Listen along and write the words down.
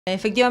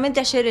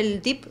Efectivamente, ayer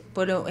el TIP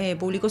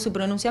publicó su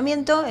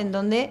pronunciamiento en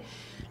donde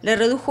le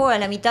redujo a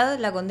la mitad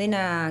la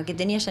condena que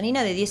tenía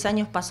Yanina, de 10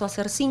 años pasó a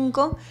ser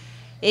 5,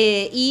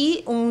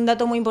 y un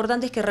dato muy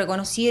importante es que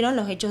reconocieron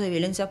los hechos de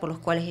violencia por los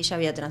cuales ella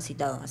había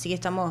transitado. Así que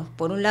estamos,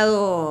 por un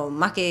lado,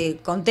 más que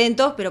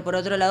contentos, pero por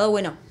otro lado,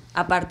 bueno,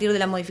 a partir de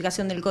la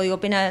modificación del Código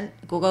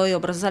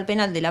Procesal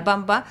Penal de La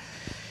Pampa,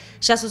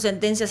 ya su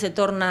sentencia se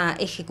torna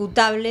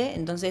ejecutable,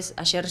 entonces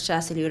ayer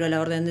ya se libró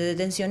la orden de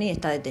detención y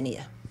está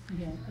detenida.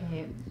 Bien.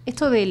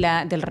 Esto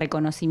del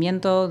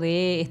reconocimiento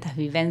de estas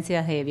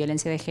vivencias de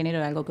violencia de género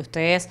es algo que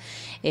ustedes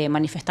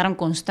manifestaron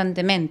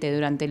constantemente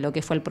durante lo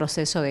que fue el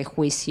proceso de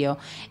juicio.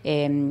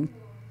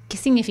 ¿Qué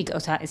significa? O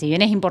sea, si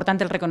bien es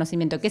importante el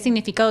reconocimiento, ¿qué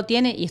significado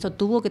tiene? ¿Y esto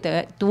tuvo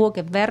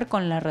que ver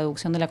con la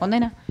reducción de la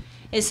condena?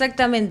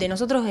 Exactamente,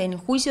 nosotros en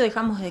juicio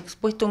dejamos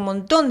expuesto un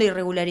montón de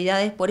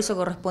irregularidades, por eso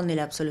corresponde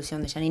la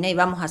absolución de Yanina y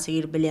vamos a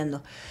seguir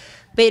peleando.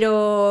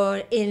 Pero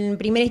en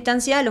primera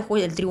instancia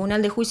el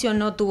tribunal de juicio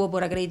no tuvo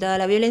por acreditada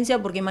la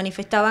violencia porque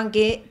manifestaban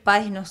que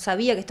Páez no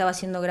sabía que estaba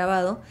siendo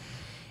grabado,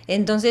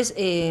 entonces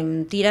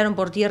tiraron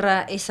por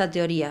tierra esa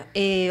teoría.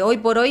 Hoy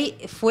por hoy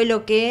fue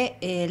lo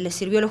que les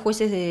sirvió a los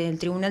jueces del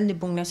Tribunal de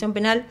Impugnación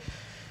Penal.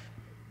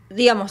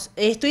 Digamos,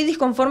 estoy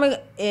disconforme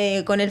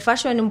con el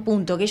fallo en un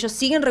punto, que ellos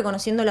siguen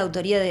reconociendo la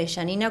autoría de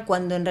Yanina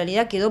cuando en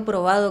realidad quedó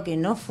probado que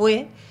no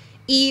fue,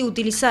 y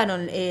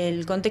utilizaron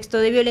el contexto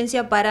de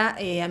violencia para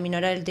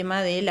aminorar el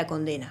tema de la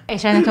condena.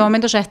 ¿Ella en este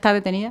momento ya está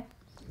detenida?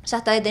 Ya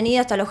está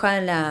detenida, está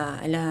alojada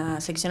en la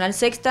seccional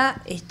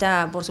sexta,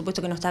 está, por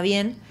supuesto que no está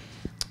bien,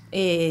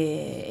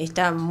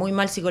 está muy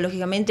mal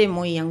psicológicamente,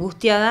 muy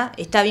angustiada,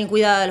 está bien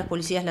cuidada, los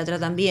policías la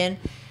tratan bien,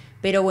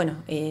 pero bueno,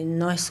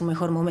 no es su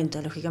mejor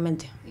momento,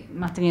 lógicamente.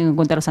 Más teniendo en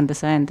cuenta los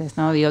antecedentes,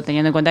 ¿no? Digo,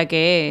 teniendo en cuenta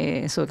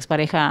que su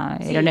expareja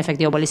era un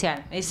efectivo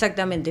policial.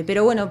 Exactamente,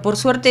 pero bueno, por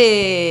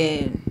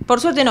suerte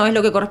no, es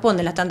lo que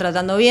corresponde, la están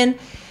tratando bien.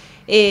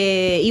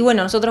 Y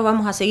bueno, nosotros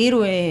vamos a seguir,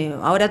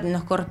 ahora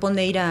nos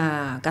corresponde ir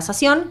a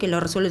casación, que lo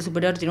resuelve el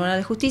Superior Tribunal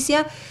de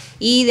Justicia,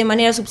 y de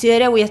manera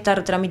subsidiaria voy a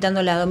estar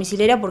tramitando la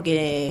domiciliaria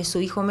porque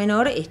su hijo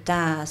menor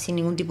está sin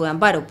ningún tipo de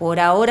amparo. Por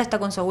ahora está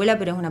con su abuela,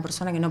 pero es una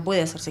persona que no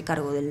puede hacerse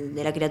cargo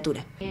de la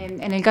criatura.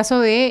 En el caso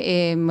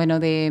de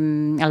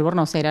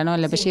Albornoz era, ¿no?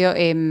 El apellido,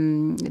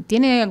 sí.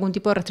 ¿Tiene algún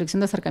tipo de restricción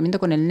de acercamiento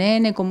con el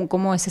nene?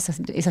 ¿Cómo es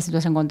esa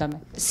situación? Contame.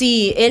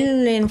 Sí,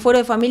 él en fuero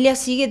de familia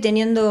sigue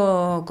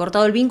teniendo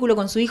cortado el vínculo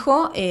con su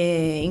hijo.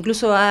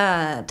 Incluso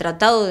ha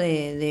tratado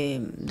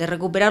de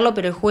recuperarlo,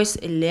 pero el juez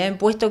le ha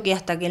impuesto que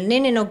hasta que el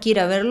nene no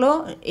quiera verlo,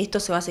 esto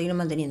se va a seguir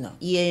manteniendo.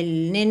 Y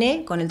el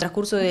nene, con el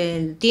transcurso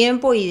del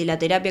tiempo y de la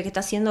terapia que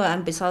está haciendo, ha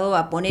empezado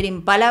a poner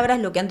en palabras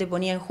lo que antes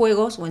ponía en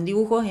juegos o en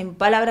dibujos, en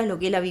palabras lo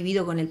que él ha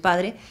vivido con el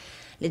padre.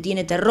 Le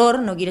tiene terror,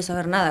 no quiere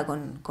saber nada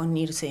con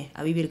irse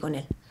a vivir con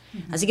él.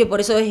 Así que por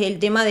eso es el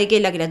tema de que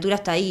la criatura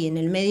está ahí en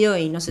el medio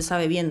y no se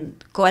sabe bien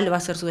cuál va a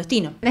ser su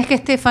destino. ¿Es que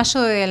este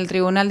fallo del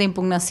Tribunal de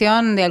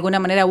Impugnación de alguna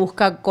manera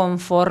busca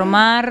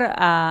conformar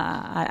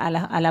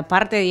a la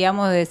parte,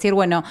 digamos, de decir,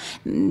 bueno,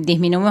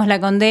 disminuimos la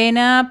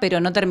condena,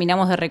 pero no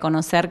terminamos de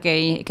reconocer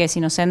que es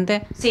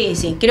inocente?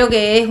 Sí, creo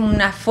que es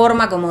una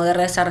forma como de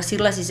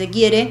resarcirla si se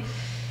quiere,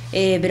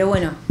 pero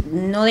bueno,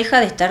 no deja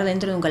de estar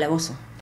dentro de un calabozo.